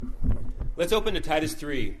Let's open to Titus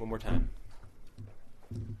 3 one more time.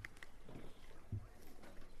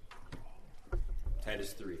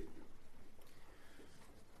 Titus 3.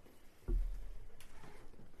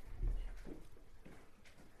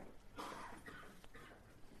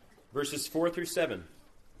 Verses 4 through 7.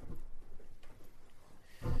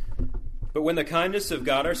 But when the kindness of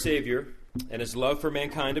God our Savior and his love for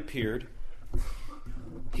mankind appeared,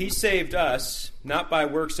 he saved us, not by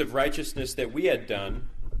works of righteousness that we had done,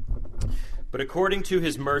 but according to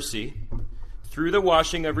his mercy, through the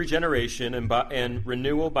washing of regeneration and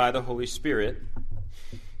renewal by the Holy Spirit.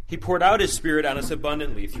 He poured out his Spirit on us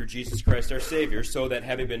abundantly through Jesus Christ our Savior, so that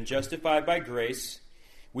having been justified by grace,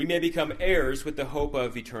 we may become heirs with the hope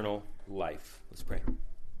of eternal life. Let's pray.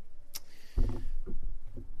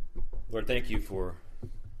 Lord, thank you for,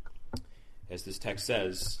 as this text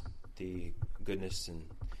says, the goodness and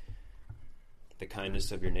the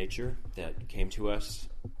kindness of your nature that came to us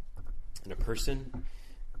in a person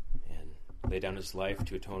and laid down his life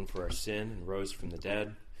to atone for our sin and rose from the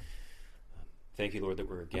dead. Thank you, Lord, that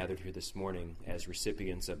we're gathered here this morning as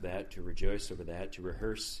recipients of that, to rejoice over that, to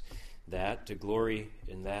rehearse that, to glory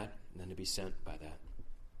in that, and then to be sent by that.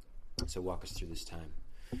 So walk us through this time.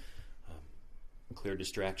 Clear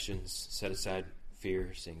distractions, set aside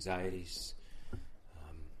fears, anxieties,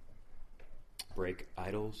 break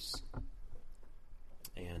idols,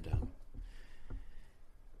 and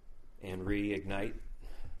reignite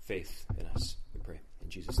faith in us, we pray. In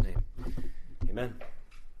Jesus' name, amen.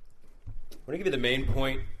 I want to give you the main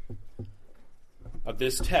point of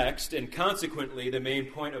this text, and consequently the main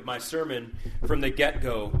point of my sermon from the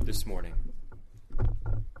get-go this morning.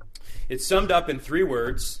 It's summed up in 3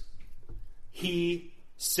 words: He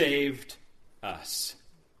saved us.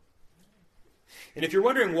 And if you're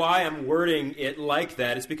wondering why I'm wording it like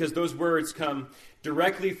that, it's because those words come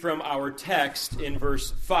directly from our text in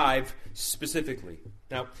verse 5 specifically.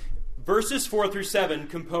 Now, verses 4 through 7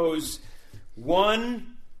 compose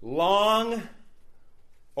one long,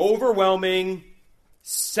 overwhelming,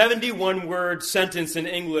 71-word sentence in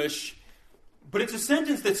English, but it's a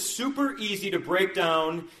sentence that's super easy to break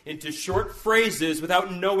down into short phrases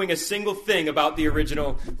without knowing a single thing about the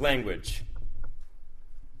original language.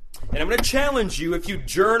 And I'm going to challenge you, if you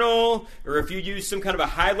journal or if you use some kind of a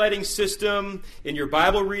highlighting system in your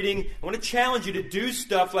Bible reading, I want to challenge you to do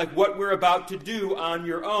stuff like what we're about to do on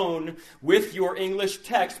your own with your English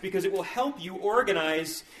text, because it will help you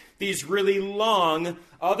organize these really long,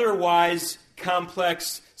 otherwise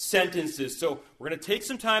complex sentences. So we're going to take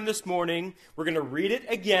some time this morning. We're going to read it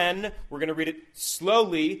again. We're going to read it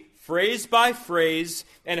slowly, phrase by phrase,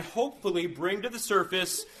 and hopefully bring to the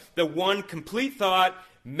surface the one complete thought,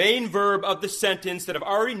 main verb of the sentence that I've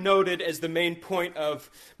already noted as the main point of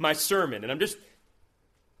my sermon. And I'm just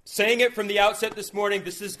saying it from the outset this morning.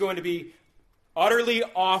 This is going to be utterly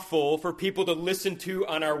awful for people to listen to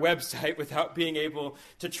on our website without being able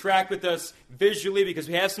to track with us visually, because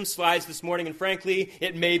we have some slides this morning, and frankly,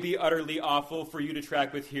 it may be utterly awful for you to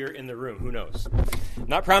track with here in the room. Who knows? I'm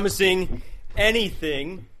not promising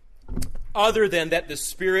anything other than that the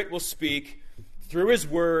Spirit will speak through His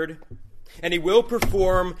Word, and He will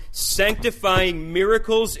perform sanctifying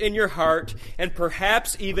miracles in your heart, and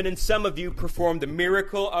perhaps even in some of you perform the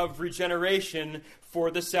miracle of regeneration for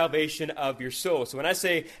the salvation of your soul. So when I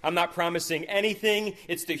say I'm not promising anything,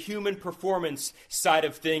 it's the human performance side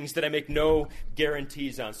of things that I make no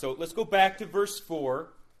guarantees on. So let's go back to verse 4.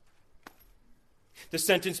 The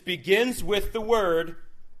sentence begins with the word,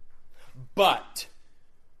 but.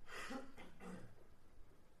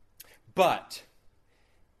 But.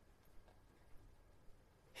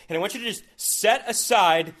 And I want you to just set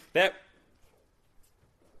aside that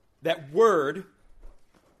word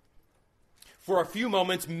for a few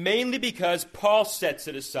moments, mainly because Paul sets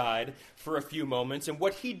it aside for a few moments. And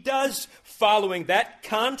what he does following that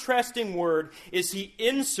contrasting word is he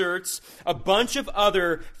inserts a bunch of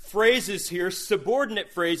other phrases here,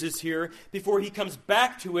 subordinate phrases here, before he comes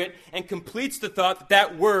back to it and completes the thought that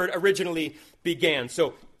that word originally began.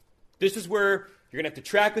 So this is where you're going to have to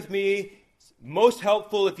track with me. It's most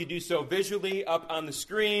helpful if you do so visually up on the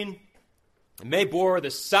screen. It may bore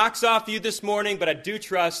the socks off you this morning, but I do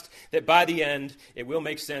trust that by the end it will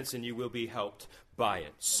make sense and you will be helped by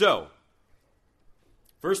it. So,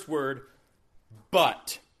 first word,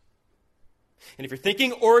 but. And if you're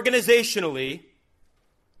thinking organizationally,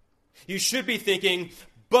 you should be thinking,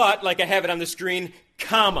 but, like I have it on the screen,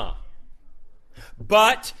 comma.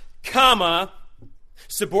 But, comma,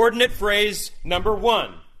 subordinate phrase number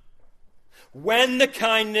 1. When the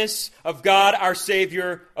kindness of God our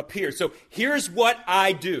Savior appears. So here's what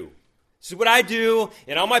I do. This is what I do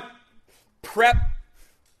in all my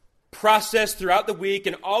process throughout the week,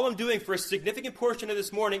 and all I'm doing for a significant portion of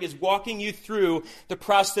this morning is walking you through the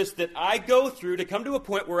process that I go through to come to a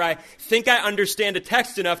point where I think I understand a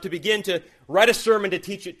text enough to begin to write a sermon to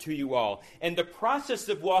teach it to you all. And the process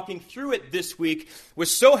of walking through it this week was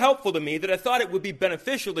so helpful to me that I thought it would be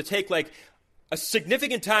beneficial to take like a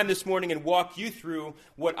significant time this morning and walk you through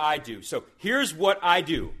what I do. So here's what I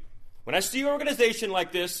do. When I see an organization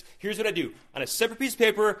like this, here's what I do. On a separate piece of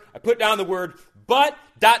paper, I put down the word but, ...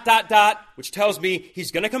 which tells me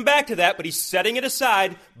he's going to come back to that, but he's setting it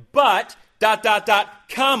aside, but, ...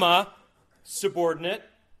 comma, subordinate.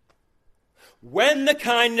 When the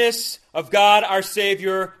kindness of God our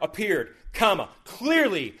Savior appeared, comma,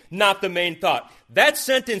 clearly not the main thought. That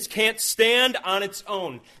sentence can't stand on its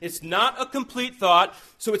own. It's not a complete thought,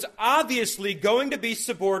 so it's obviously going to be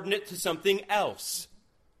subordinate to something else.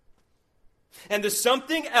 And the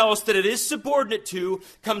something else that it is subordinate to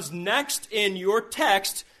comes next in your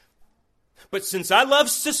text. But since I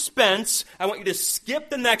love suspense, I want you to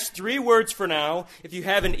skip the next 3 words for now, if you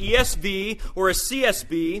have an ESV or a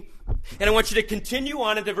CSB, and I want you to continue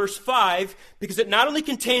on into verse 5, because it not only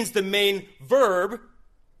contains the main verb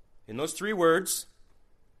in those 3 words,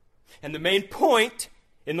 and the main point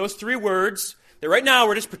in those 3 words, that right now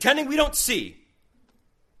we're just pretending we don't see.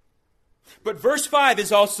 But verse 5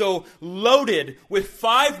 is also loaded with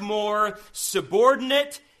 5 more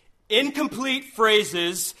subordinate, incomplete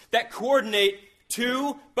phrases that coordinate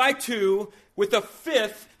 2 by 2 with a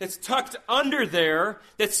 5th that's tucked under there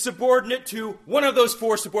that's subordinate to one of those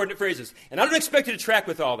 4 subordinate phrases. And I don't expect you to track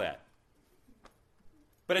with all that.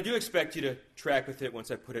 But I do expect you to track with it once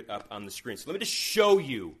I put it up on the screen. So let me just show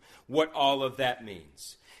you what all of that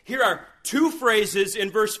means. Here are 2 phrases in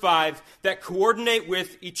verse 5 that coordinate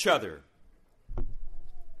with each other.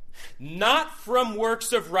 Not from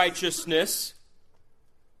works of righteousness,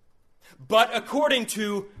 but according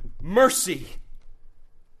to mercy.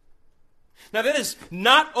 Now that is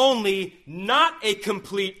not only not a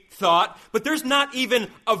complete thought, but there's not even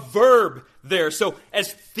a verb there. So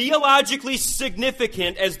as theologically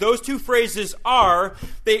significant as those 2 phrases are,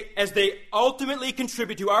 as they ultimately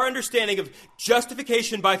contribute to our understanding of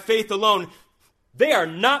justification by faith alone, they are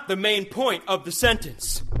not the main point of the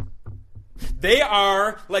sentence. They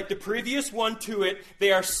are, like the previous one to it,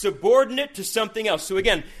 they are subordinate to something else. So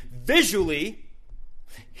again, visually,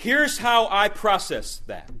 here's how I process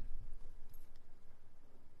that.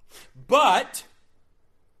 But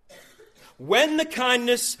when the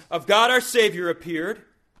kindness of God our Savior appeared,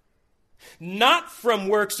 not from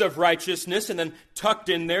works of righteousness, and then tucked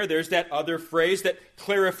in there's that other phrase that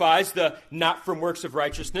clarifies the not from works of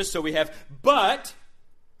righteousness. So we have, but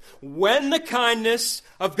when the kindness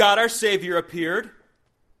of God our Savior appeared,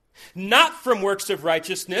 not from works of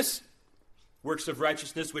righteousness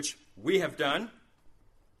which we have done,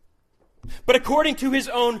 but according to his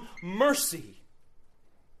own mercy.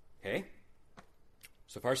 Okay?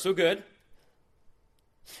 So far, so good.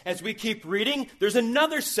 As we keep reading, there's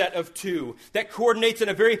another set of 2 that coordinates in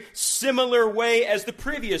a very similar way as the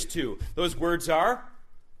previous 2. Those words are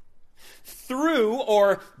through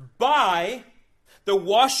or by the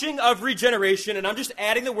washing of regeneration, and I'm just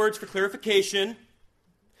adding the words for clarification,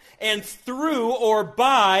 and through or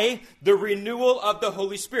by the renewal of the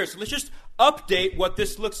Holy Spirit. So let's just update what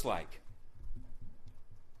this looks like.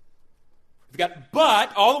 We've got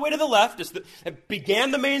but all the way to the left. It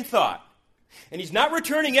began the main thought. And he's not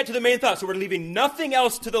returning yet to the main thought, so we're leaving nothing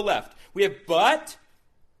else to the left. We have but,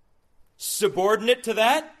 subordinate to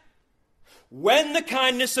that, when the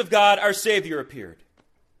kindness of God our Savior appeared.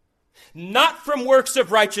 Not from works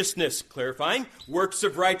of righteousness, clarifying, works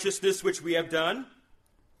of righteousness which we have done,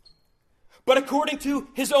 but according to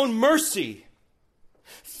his own mercy,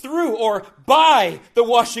 through or by the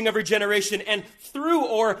washing of regeneration, and through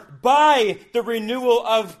or by the renewal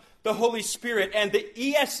of the Holy Spirit. And the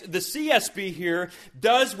CSB here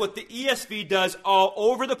does what the ESV does all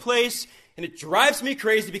over the place, and it drives me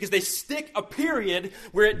crazy because they stick a period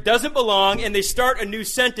where it doesn't belong, and they start a new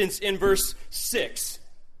sentence in verse 6.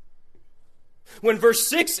 When verse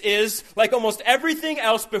 6 is, like almost everything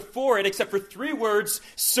else before it, except for 3 words,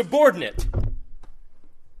 subordinate.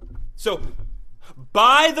 So,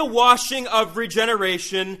 by the washing of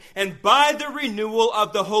regeneration and by the renewal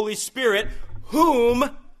of the Holy Spirit, whom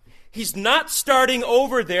he's not starting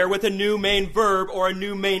over there with a new main verb or a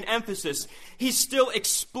new main emphasis. He's still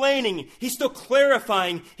explaining, he's still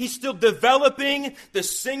clarifying, he's still developing the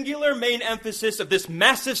singular main emphasis of this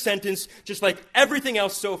massive sentence, just like everything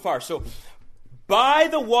else so far. So, by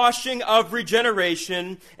the washing of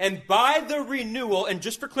regeneration and by the renewal, and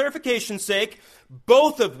just for clarification's sake,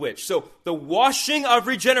 both of which, so the washing of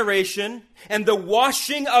regeneration and the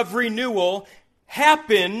washing of renewal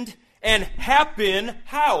happened and happen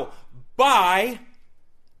how? By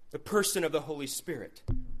the person of the Holy Spirit.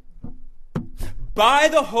 By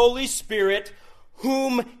the Holy Spirit,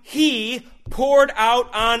 whom he poured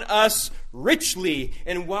out on us richly.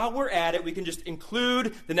 And while we're at it, we can just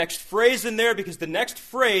include the next phrase in there, because the next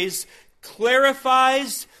phrase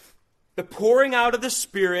clarifies the pouring out of the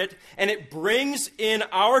Spirit, and it brings in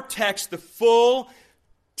our text the full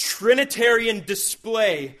Trinitarian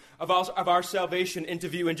display of our salvation into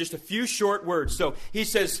view in just a few short words. So he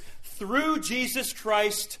says, through Jesus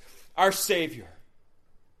Christ, our Savior.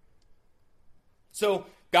 So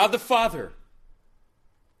God the Father,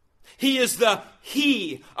 he is the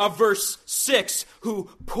He of verse 6 who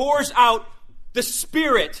pours out the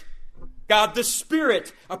Spirit, God the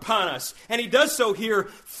Spirit, upon us. And he does so here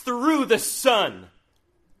through the Son,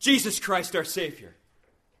 Jesus Christ our Savior.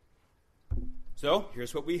 So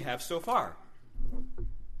here's what we have so far.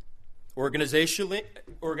 Organizationally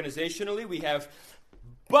we have,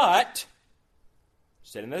 but,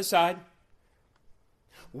 setting that aside,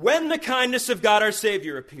 when the kindness of God our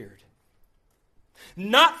Savior appeared,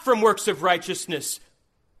 not from works of righteousness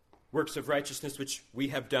which we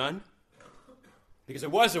have done, because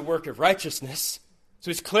it was a work of righteousness,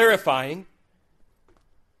 so he's clarifying,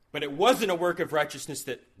 but it wasn't a work of righteousness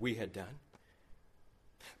that we had done,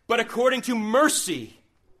 but according to mercy,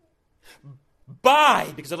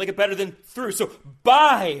 by, because I like it better than through, so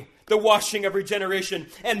by the washing of regeneration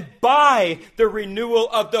and by the renewal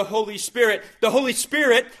of the Holy Spirit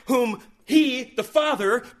whom he, the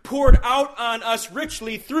Father, poured out on us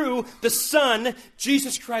richly through the Son,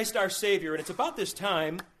 Jesus Christ our Savior. And it's about this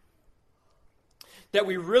time that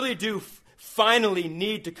we really do finally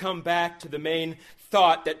need to come back to the main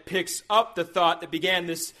thought that picks up the thought that began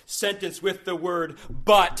this sentence with the word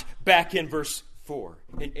but back in verse 4.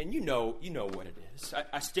 And you know what it is.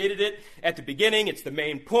 I stated it at the beginning. It's the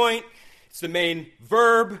main point. It's the main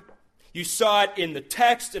verb. You saw it in the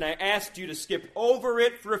text, and I asked you to skip over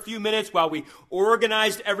it for a few minutes while we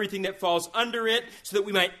organized everything that falls under it so that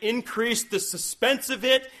we might increase the suspense of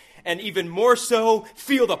it and even more so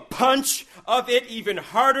feel the punch of it even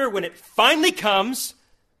harder when it finally comes.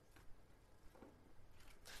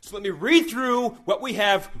 So let me read through what we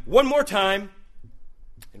have one more time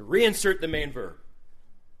and reinsert the main verb.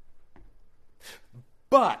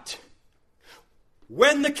 But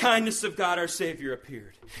when the kindness of God our Savior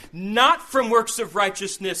appeared, not from works of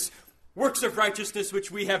righteousness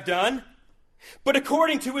which we have done, but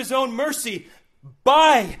according to his own mercy,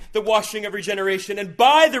 by the washing of regeneration and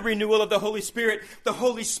by the renewal of the Holy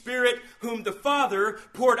Spirit whom the Father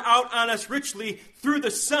poured out on us richly through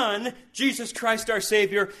the Son, Jesus Christ our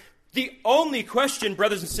Savior. The only question,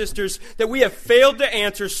 brothers and sisters, that we have failed to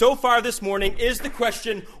answer so far this morning is the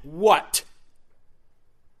question, what?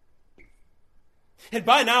 And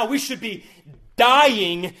by now we should be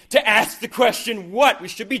dying to ask the question, what? We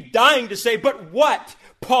should be dying to say, but what,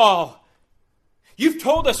 Paul? You've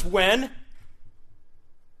told us when.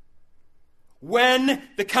 When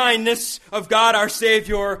the kindness of God our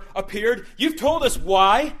Savior appeared. You've told us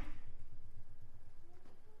why.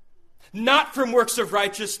 Not from works of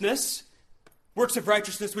righteousness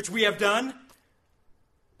which we have done,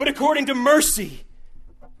 but according to mercy.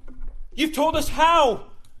 You've told us how.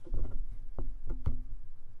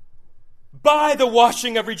 By the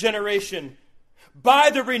washing of regeneration, by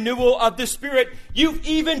the renewal of the Spirit. You've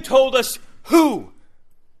even told us who.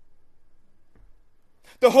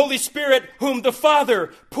 The Holy Spirit whom the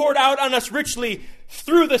Father poured out on us richly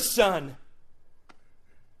through the Son.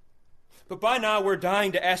 But by now we're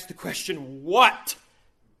dying to ask the question, what?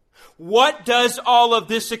 What does all of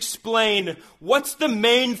this explain? What's the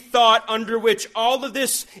main thought under which all of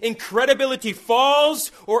this incredibility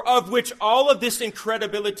falls, or of which all of this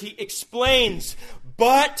incredibility explains?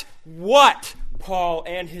 But what, Paul?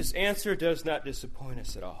 And his answer does not disappoint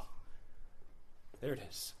us at all. There it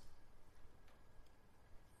is.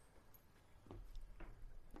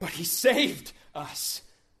 But he saved us.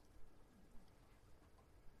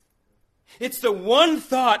 It's the one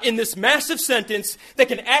thought in this massive sentence that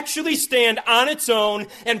can actually stand on its own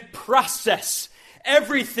and process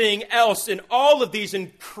everything else in all of these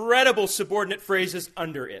incredible subordinate phrases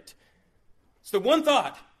under it. It's the one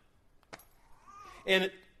thought. And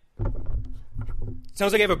it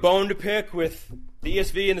sounds like I have a bone to pick with the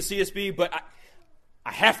ESV and the CSB, but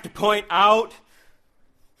I have to point out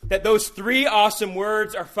that those three awesome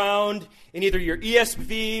words are found in either your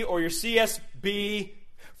ESV or your CSB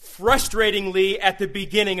frustratingly at the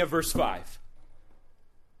beginning of verse 5.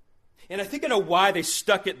 And I think I know why they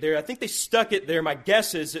stuck it there. I think they stuck it there, my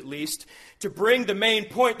guess is at least, to bring the main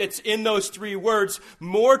point that's in those three words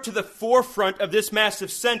more to the forefront of this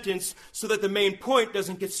massive sentence so that the main point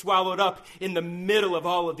doesn't get swallowed up in the middle of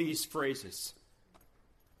all of these phrases.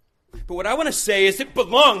 But what I want to say is it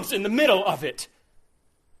belongs in the middle of it.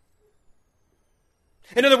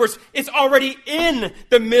 In other words, it's already in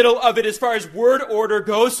the middle of it as far as word order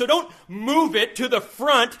goes, so don't move it to the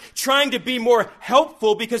front trying to be more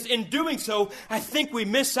helpful, because in doing so, I think we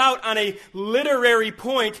miss out on a literary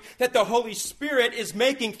point that the Holy Spirit is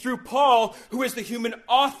making through Paul, who is the human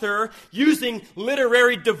author, using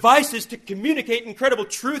literary devices to communicate incredible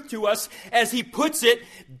truth to us, as he puts it,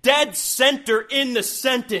 dead center in the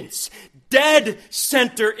sentence. Dead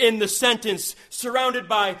center in the sentence, surrounded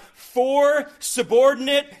by 4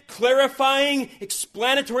 subordinate, clarifying,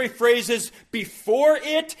 explanatory phrases before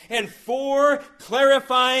it, and 4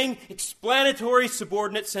 clarifying, explanatory,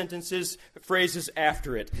 subordinate sentences, phrases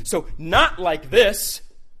after it. So not like this.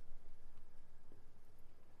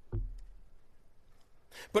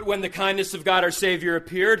 But when the kindness of God our Savior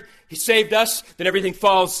appeared, He saved us, then everything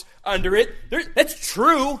falls under it. That's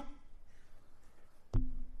true.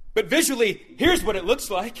 But visually, here's what it looks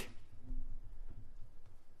like.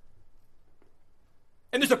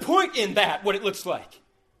 And there's a point in that, what it looks like.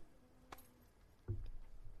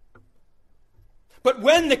 But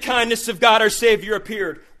when the kindness of God our Savior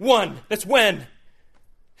appeared, that's when.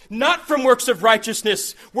 Not from works of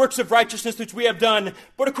righteousness which we have done,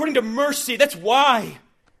 but according to mercy, that's why.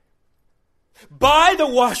 By the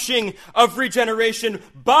washing of regeneration,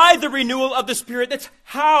 by the renewal of the Spirit, that's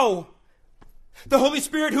how. The Holy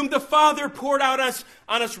Spirit whom the Father poured out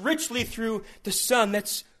on us richly through the Son,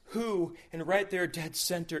 that's who, and right there, dead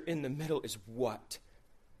center in the middle is what?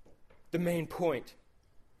 The main point.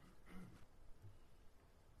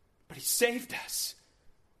 But He saved us.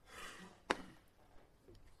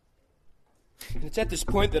 And it's at this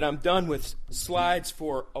point that I'm done with slides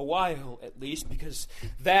for a while, at least, because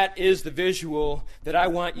that is the visual that I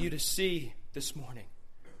want you to see this morning.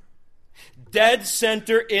 Dead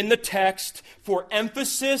center in the text for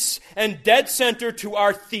emphasis and dead center to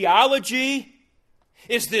our theology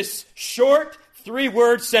is this short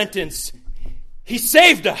 3-word sentence. He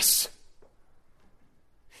saved us.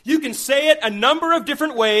 You can say it a number of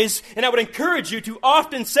different ways, and I would encourage you to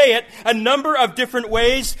often say it a number of different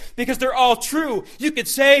ways because they're all true. You could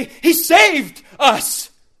say, He saved us,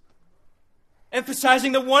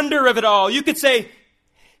 emphasizing the wonder of it all. You could say,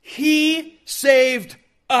 He saved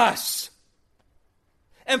us,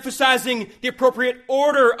 emphasizing the appropriate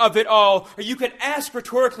order of it all. Or you could ask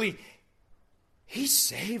rhetorically, He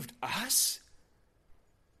saved us?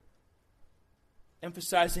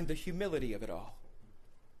 Emphasizing the humility of it all.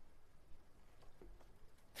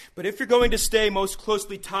 But if you're going to stay most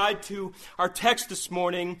closely tied to our text this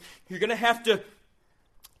morning, you're going to have to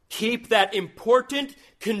keep that important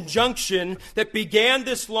conjunction that began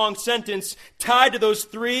this long sentence tied to those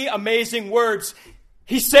 3 amazing words.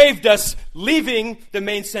 He saved us, leaving the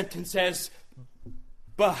main sentence as,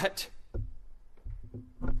 but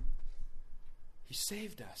He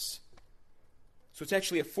saved us. So it's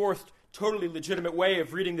actually a 4th totally legitimate way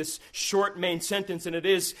of reading this short main sentence, and it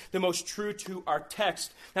is the most true to our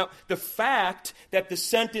text. Now, the fact that the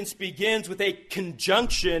sentence begins with a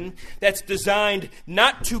conjunction that's designed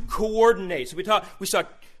not to coordinate. So we saw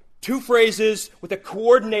 2 phrases with a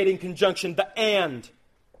coordinating conjunction, the and.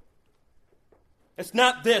 It's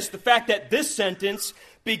not this. The fact that this sentence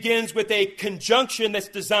begins with a conjunction that's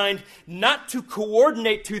designed not to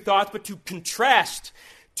coordinate 2 thoughts, but to contrast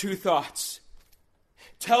 2 thoughts,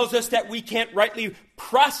 tells us that we can't rightly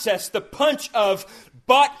process the punch of,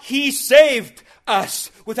 but He saved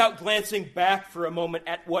us, without glancing back for a moment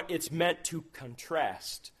at what it's meant to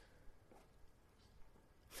contrast.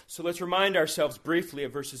 So let's remind ourselves briefly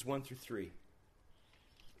of verses 1 through 3,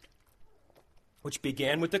 which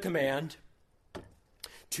began with the command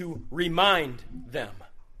to remind them.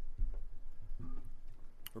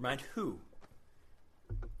 Remind who?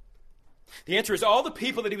 The answer is all the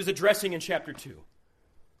people that He was addressing in chapter 2.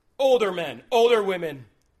 Older men, older women,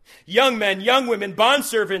 young men, young women,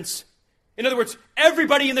 bondservants. In other words,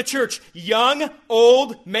 everybody in the church, young,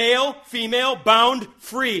 old, male, female, bound,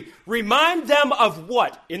 free. Remind them of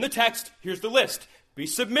what? In the text, here's the list. Be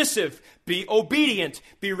submissive, be obedient,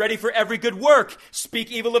 be ready for every good work,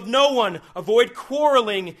 speak evil of no one, avoid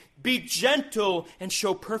quarreling, be gentle, and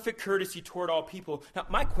show perfect courtesy toward all people. Now,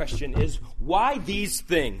 my question is, why these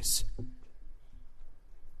things?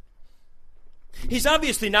 He's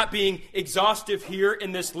obviously not being exhaustive here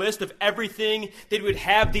in this list of everything that he would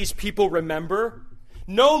have these people remember.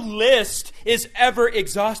 No list is ever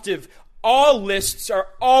exhaustive. All lists are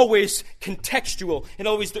always contextual and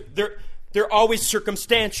they're always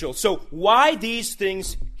circumstantial. So why these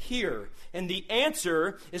things here? And the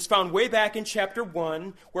answer is found way back in chapter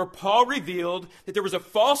 1, where Paul revealed that there was a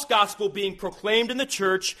false gospel being proclaimed in the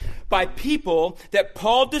church by people that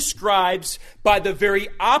Paul describes by the very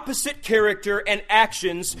opposite character and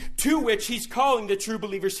actions to which he's calling the true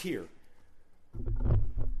believers here.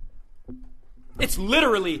 It's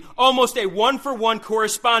literally almost a one-for-one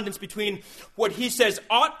correspondence between what he says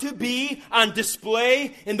ought to be on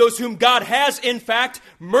display in those whom God has, in fact,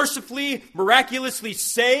 mercifully, miraculously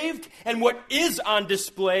saved, and what is on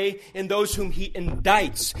display in those whom he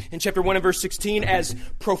indicts in chapter 1 and verse 16 as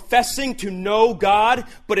professing to know God,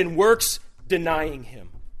 but in works denying him.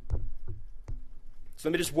 So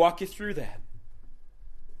let me just walk you through that.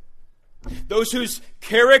 Those whose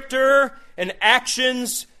character and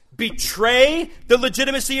actions betray the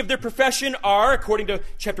legitimacy of their profession are, according to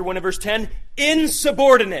chapter 1 and verse 10,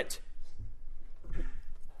 insubordinate.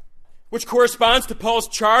 Which corresponds to Paul's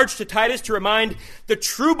charge to Titus to remind the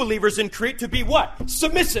true believers in Crete to be what?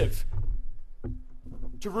 Submissive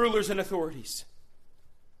to rulers and authorities.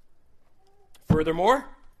 Furthermore,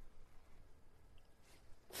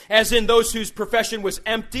 as in those whose profession was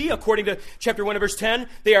empty, according to chapter 1 and verse 10,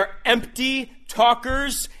 they are empty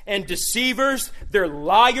talkers and deceivers. They're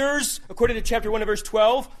liars, according to chapter 1 and verse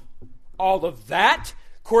 12. All of that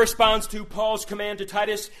corresponds to Paul's command to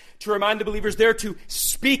Titus to remind the believers there to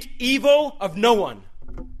speak evil of no one.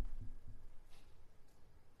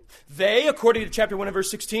 They, according to chapter 1 and verse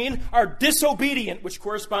 16, are disobedient, which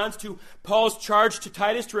corresponds to Paul's charge to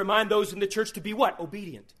Titus to remind those in the church to be what?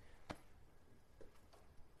 Obedient.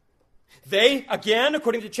 They, again,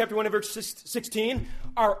 according to chapter 1 and verse 16,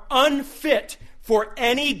 are unfit for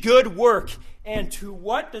any good work. And to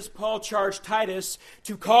what does Paul charge Titus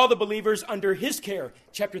to call the believers under his care?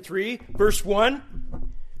 Chapter 3, verse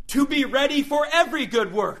 1, to be ready for every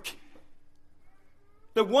good work.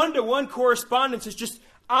 The one-to-one correspondence is just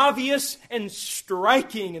obvious and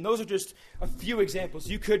striking, and those are just a few examples.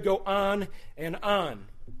 You could go on, and I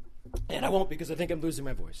won't because I think I'm losing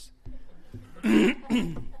my voice.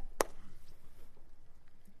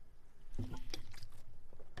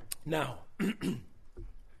 Now,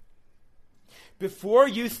 before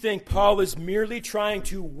you think Paul is merely trying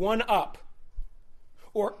to one-up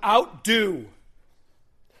or outdo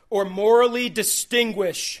or morally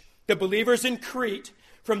distinguish the believers in Crete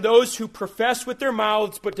from those who profess with their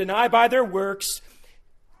mouths but deny by their works,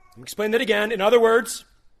 let me explain that again. In other words,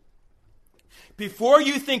 before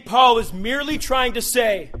you think Paul is merely trying to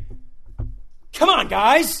say, come on,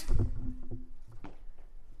 guys,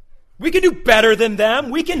 we can do better than them.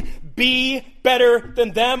 We can be better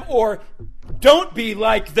than them, or don't be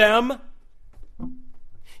like them.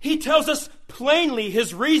 He tells us plainly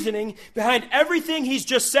his reasoning behind everything he's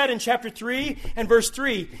just said in chapter 3 and verse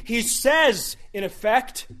 3. He says, in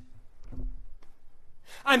effect,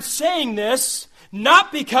 I'm saying this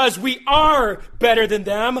not because we are better than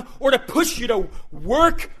them or to push you to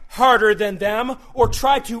work harder than them or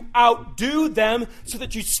try to outdo them so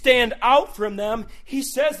that you stand out from them. He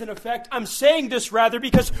says, in effect, I'm saying this rather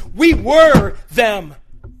because we were them.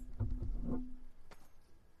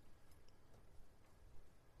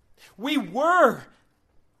 We were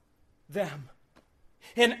them.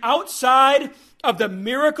 And outside of the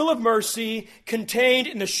miracle of mercy contained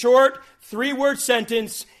in the short 3-word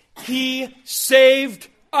sentence, He saved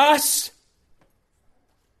us,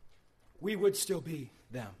 we would still be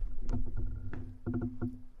them.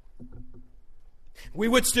 We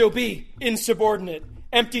would still be insubordinate,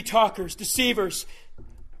 empty talkers, deceivers,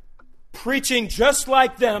 preaching just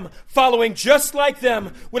like them, following just like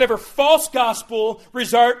them, whatever false gospel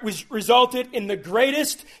resulted in the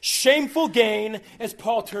greatest shameful gain, as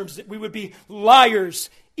Paul terms it. We would be liars,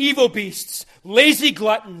 evil beasts, lazy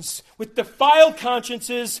gluttons, with defiled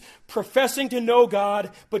consciences, professing to know God,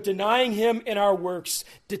 but denying Him in our works,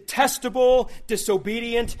 detestable,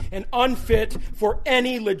 disobedient, and unfit for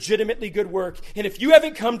any legitimately good work. And if you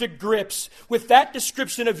haven't come to grips with that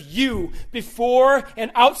description of you before and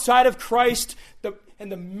outside of Christ,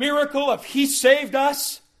 and the miracle of He saved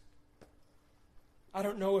us, I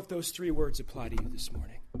don't know if those 3 words apply to you this morning.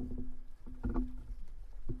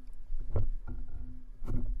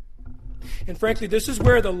 And frankly, this is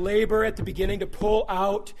where the labor at the beginning to pull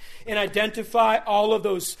out and identify all of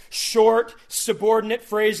those short, subordinate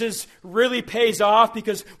phrases really pays off,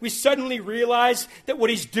 because we suddenly realize that what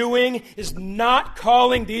he's doing is not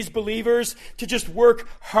calling these believers to just work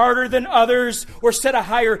harder than others or set a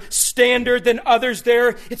higher standard than others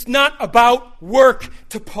there. It's not about work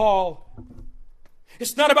to Paul.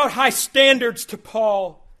 It's not about high standards to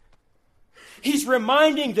Paul. He's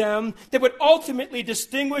reminding them that what ultimately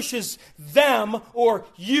distinguishes them, or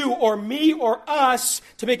you, or me, or us,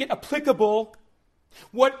 to make it applicable,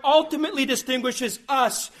 what ultimately distinguishes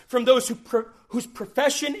us from those whose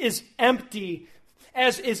profession is empty,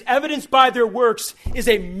 as is evidenced by their works, is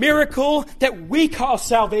a miracle that we call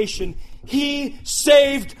salvation. He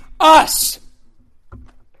saved us.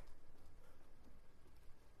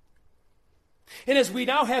 And as we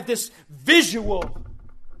now have this visual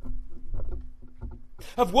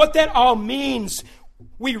of what that all means,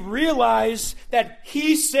 we realize that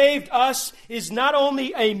he saved us is not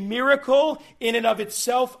only a miracle in and of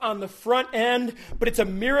itself on the front end, but it's a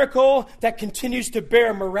miracle that continues to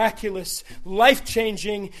bear miraculous,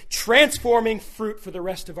 life-changing, transforming fruit for the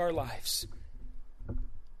rest of our lives.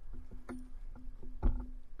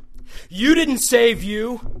 You didn't save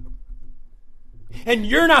you, and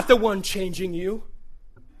you're not the one changing you.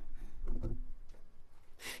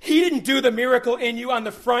 He didn't do the miracle in you on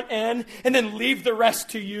the front end and then leave the rest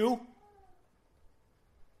to you.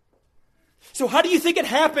 So how do you think it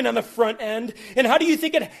happened on the front end? And how do you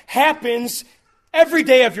think it happens every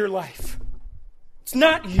day of your life? It's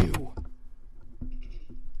not you.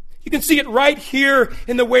 You can see it right here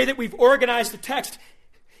in the way that we've organized the text.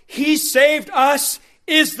 He saved us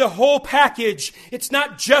is the whole package. It's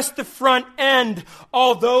not just the front end,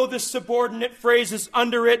 although the subordinate phrases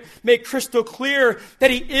under it make crystal clear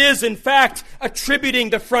that he is, in fact, attributing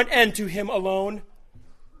the front end to him alone.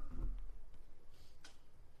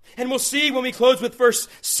 And we'll see when we close with verse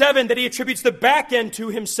 7 that he attributes the back end to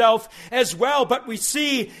himself as well. But we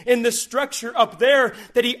see in the structure up there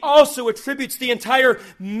that he also attributes the entire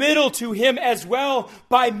middle to him as well,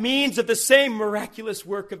 by means of the same miraculous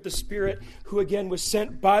work of the Spirit, who again was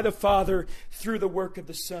sent by the Father through the work of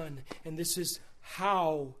the Son. And this is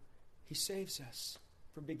how he saves us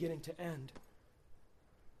from beginning to end.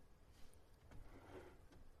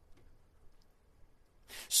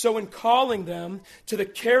 So in calling them to the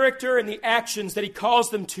character and the actions that he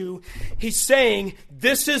calls them to, he's saying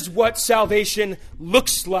this is what salvation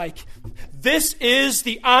looks like. This is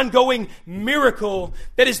the ongoing miracle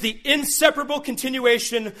that is the inseparable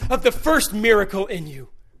continuation of the first miracle in you.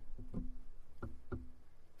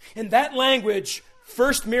 And that language,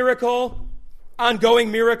 first miracle,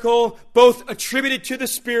 ongoing miracle, both attributed to the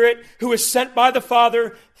Spirit who is sent by the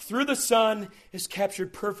Father through the Son, is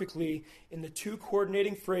captured perfectly in the two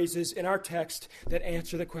coordinating phrases in our text that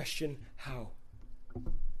answer the question, how?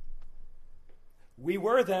 We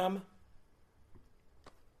were them,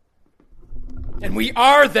 and we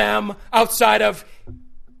are them outside of,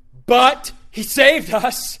 but he saved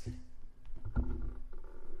us.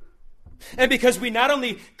 And because we not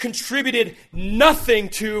only contributed nothing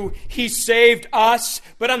to he saved us,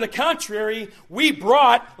 but on the contrary, we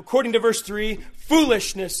brought, according to verse 3,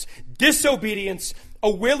 foolishness, disobedience, a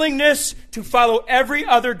willingness to follow every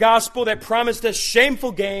other gospel that promised us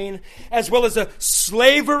shameful gain, as well as a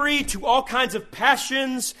slavery to all kinds of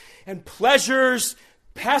passions and pleasures,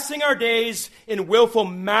 passing our days in willful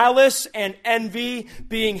malice and envy,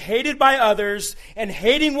 being hated by others and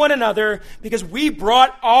hating one another, because we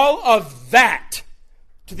brought all of that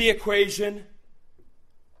to the equation.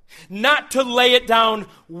 Not to lay it down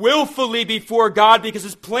willfully before God because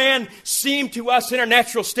his plan seemed to us in our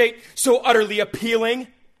natural state so utterly appealing.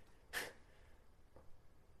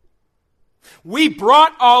 We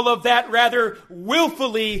brought all of that rather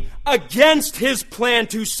willfully against his plan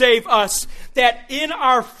to save us, that in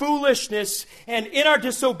our foolishness and in our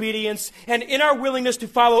disobedience and in our willingness to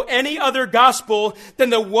follow any other gospel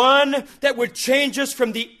than the one that would change us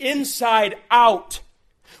from the inside out,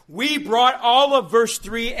 we brought all of verse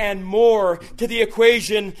 3 and more to the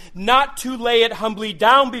equation, not to lay it humbly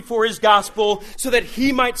down before his gospel so that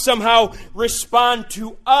he might somehow respond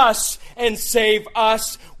to us and save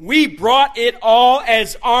us. We brought it all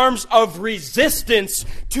as arms of resistance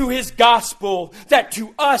to his gospel that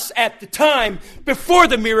to us at the time, before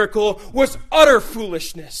the miracle, was utter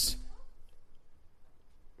foolishness.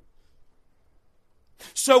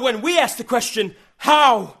 So when we ask the question,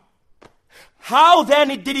 how How then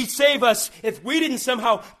did he save us if we didn't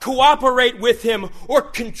somehow cooperate with him or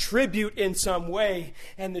contribute in some way?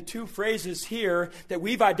 And the two phrases here that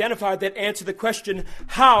we've identified that answer the question,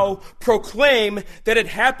 how, proclaim that it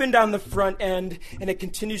happened on the front end and it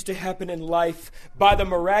continues to happen in life by the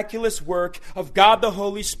miraculous work of God the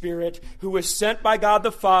Holy Spirit, who was sent by God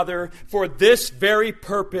the Father for this very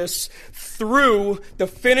purpose through the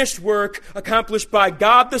finished work accomplished by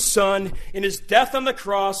God the Son in his death on the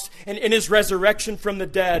cross and in his resurrection from the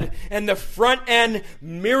dead. And the front end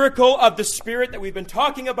miracle of the Spirit that we've been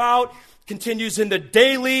talking about continues in the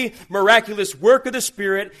daily miraculous work of the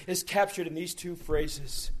Spirit is captured in these two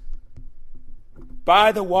phrases.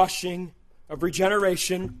 By the washing of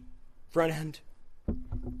regeneration, front end,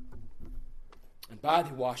 and by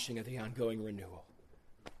the washing of the ongoing renewal.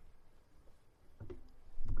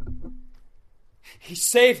 He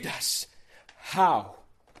saved us. How?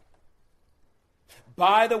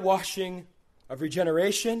 By the washing of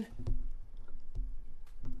regeneration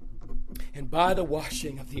and by the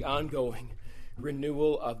washing of the ongoing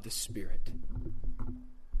renewal of the Spirit.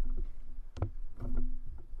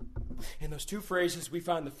 In those two phrases, we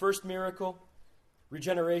find the first miracle,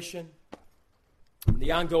 regeneration, and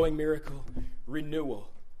the ongoing miracle, renewal.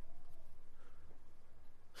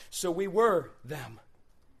 So we were them.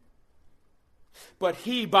 But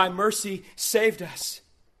he, by mercy, saved us.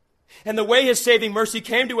 And the way his saving mercy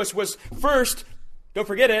came to us was first, don't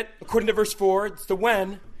forget it, according to verse 4, it's the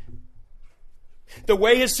when. The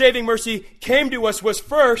way his saving mercy came to us was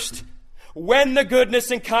first when the goodness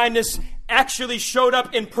and kindness actually showed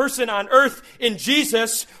up in person on earth in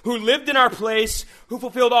Jesus, who lived in our place, who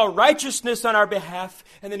fulfilled all righteousness on our behalf,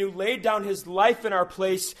 and then who laid down his life in our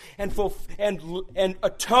place and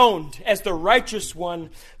atoned as the righteous one,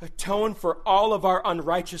 atoned for all of our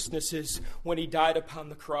unrighteousnesses when he died upon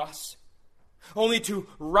the cross. Only to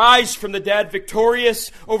rise from the dead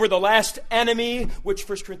victorious over the last enemy, which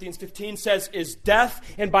 1 Corinthians 15 says is death.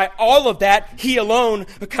 And by all of that, he alone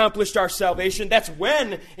accomplished our salvation. That's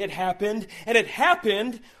when it happened. And it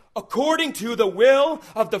happened according to the will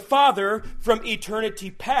of the Father from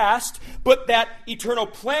eternity past. But that eternal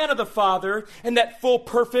plan of the Father and that full,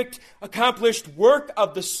 perfect, accomplished work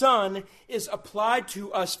of the Son is applied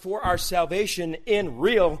to us for our salvation in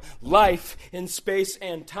real life, in space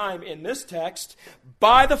and time. In this text,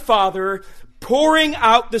 by the Father pouring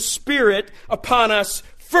out the Spirit upon us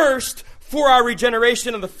first for our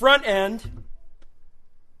regeneration on the front end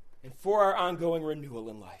and for our ongoing renewal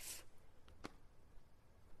in life.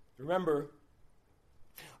 Remember,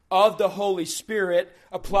 of the Holy Spirit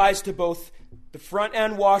applies to both the front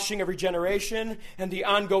end washing of regeneration and the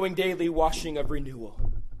ongoing daily washing of renewal.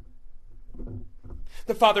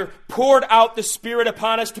 The Father poured out the Spirit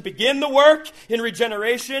upon us to begin the work in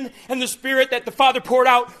regeneration, and the Spirit that the Father poured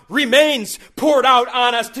out remains poured out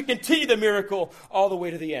on us to continue the miracle all the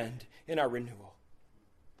way to the end in our renewal.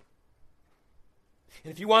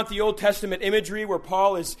 And if you want the Old Testament imagery where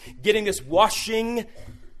Paul is getting this washing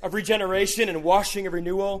of regeneration and washing of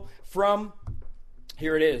renewal from,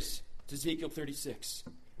 here it is. It's Ezekiel 36.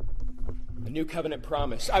 A new covenant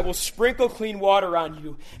promise. I will sprinkle clean water on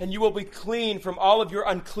you, and you will be clean from all of your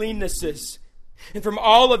uncleannesses. And from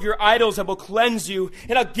all of your idols I will cleanse you,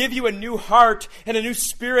 and I'll give you a new heart, and a new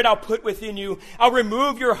spirit I'll put within you. I'll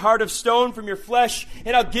remove your heart of stone from your flesh,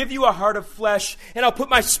 and I'll give you a heart of flesh, and I'll put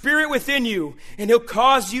my Spirit within you, and he'll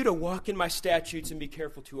cause you to walk in my statutes and be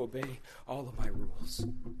careful to obey all of my rules.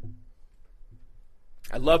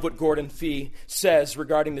 I love what Gordon Fee says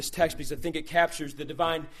regarding this text because I think it captures the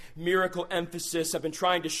divine miracle emphasis I've been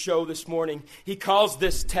trying to show this morning. He calls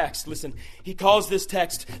this text, listen, he calls this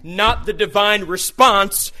text not the divine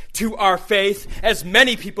response to our faith, as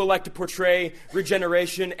many people like to portray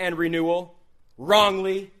regeneration and renewal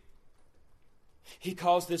wrongly. He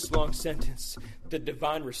calls this long sentence the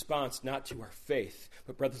divine response not to our faith,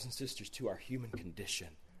 but, brothers and sisters, to our human condition,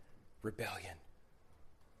 rebellion,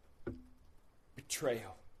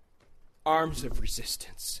 betrayal, arms of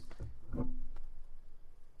resistance.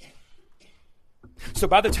 So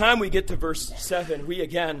by the time we get to verse 7, we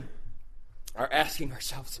again are asking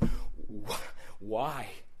ourselves, why?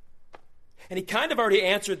 And he kind of already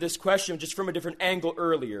answered this question just from a different angle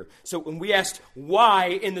earlier. So when we asked why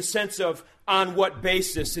in the sense of on what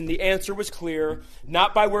basis, and the answer was clear,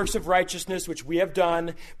 not by works of righteousness, which we have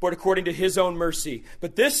done, but according to his own mercy.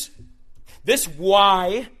 But this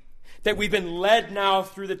why that we've been led now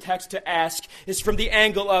through the text to ask is from the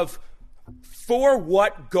angle of for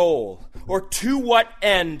what goal or to what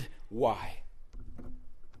end why?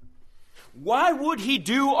 Why would he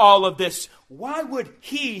do all of this? Why would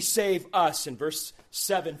he save us? And verse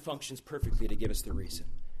 7 functions perfectly to give us the reason.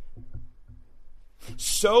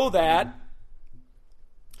 so that,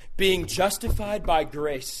 being justified by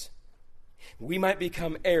grace, we might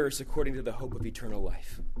become heirs according to the hope of eternal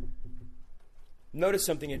life. Notice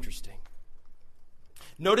something interesting.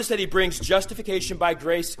 Notice that he brings justification by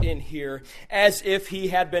grace in here as if he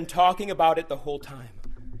had been talking about it the whole time.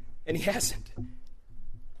 And he hasn't.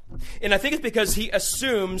 And I think it's because he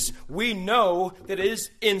assumes we know that it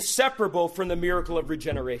is inseparable from the miracle of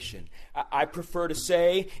regeneration. I prefer to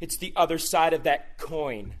say it's the other side of that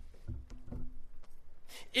coin.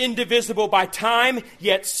 Indivisible by time,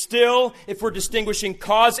 yet still, if we're distinguishing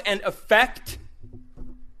cause and effect,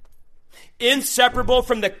 inseparable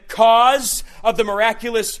from the cause of the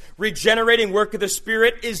miraculous regenerating work of the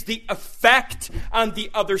Spirit is the effect on the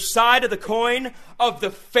other side of the coin of the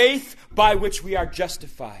faith by which we are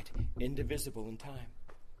justified. Indivisible in time,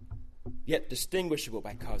 yet distinguishable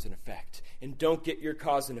by cause and effect. And don't get your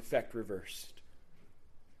cause and effect reversed.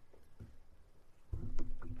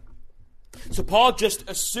 So Paul just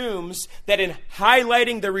assumes that in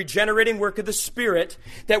highlighting the regenerating work of the Spirit,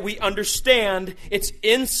 that we understand its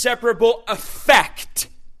inseparable effect,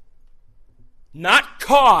 not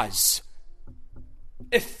cause,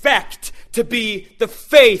 effect, to be the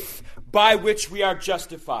faith by which we are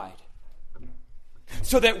justified.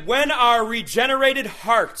 So that when our regenerated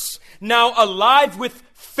hearts, now alive with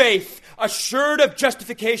faith, assured of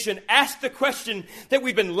justification, ask the question that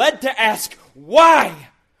we've been led to ask, why?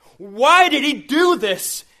 Why did he do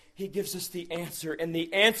this? He gives us the answer, and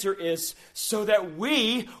the answer is so that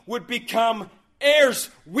we would become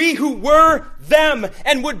heirs. We who were them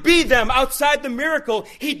and would be them outside the miracle.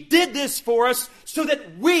 He did this for us so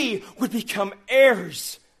that we would become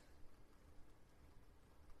heirs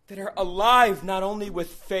that are alive not only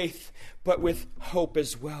with faith, but with hope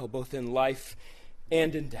as well, both in life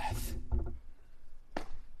and in death.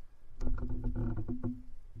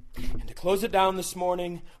 And to close it down this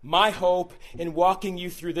morning, my hope in walking you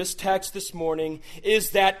through this text this morning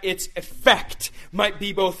is that its effect might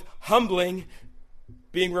be both humbling,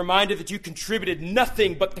 being reminded that you contributed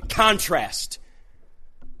nothing but the contrast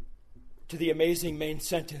to the amazing main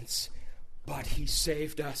sentence, but he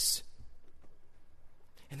saved us.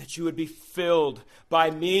 And that you would be filled by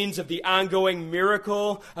means of the ongoing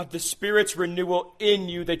miracle of the Spirit's renewal in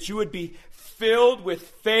you, that you would be filled with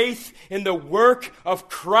faith in the work of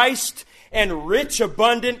Christ and rich,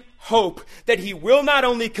 abundant hope that he will not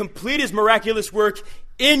only complete his miraculous work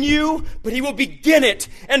in you, but he will begin it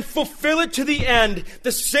and fulfill it to the end.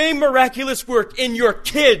 The same miraculous work in your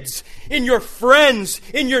kids, in your friends,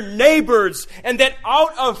 in your neighbors, and that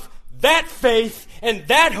out of that faith and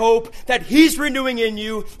that hope that he's renewing in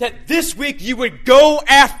you, that this week you would go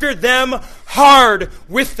after them hard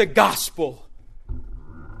with the gospel.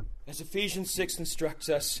 As Ephesians 6 instructs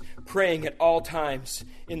us, praying at all times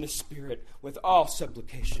in the Spirit with all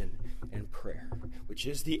supplication and prayer, which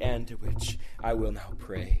is the end to which I will now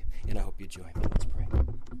pray, and I hope you join me. Let's pray.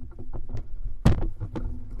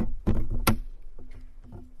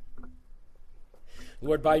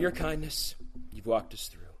 Lord, by your kindness, you've walked us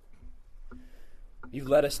through. You've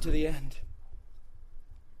led us to the end.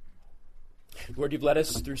 Lord, you've led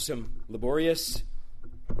us through some laborious,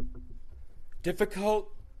 difficult,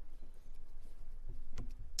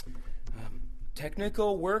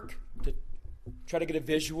 technical work to try to get a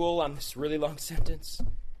visual on this really long sentence.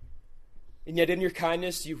 And yet in your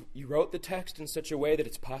kindness, you wrote the text in such a way that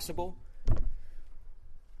it's possible.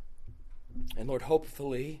 And Lord,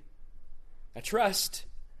 hopefully, I trust,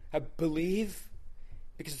 I believe,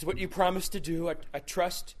 because it's what you promised to do. I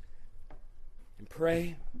trust and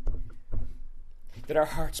pray that our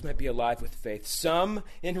hearts might be alive with faith. Some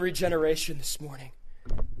in regeneration this morning.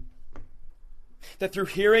 That through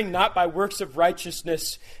hearing, not by works of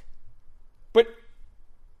righteousness, but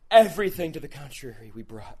everything to the contrary we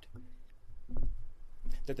brought,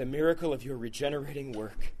 that the miracle of your regenerating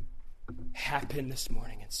work happened this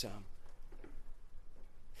morning in some.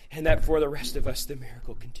 And that for the rest of us, the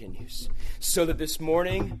miracle continues. So that this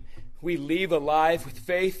morning, we leave alive with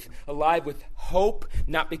faith, alive with hope,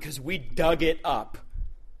 not because we dug it up,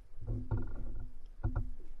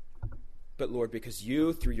 but Lord, because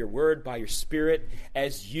you, through your word, by your Spirit,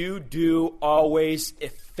 as you do, always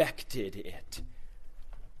effected it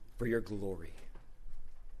for your glory.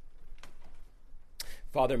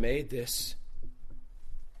 Father, may this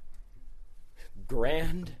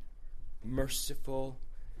grand, merciful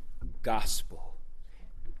gospel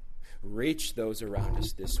reach those around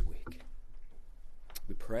us this week.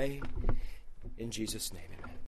 We pray in Jesus' name. Amen.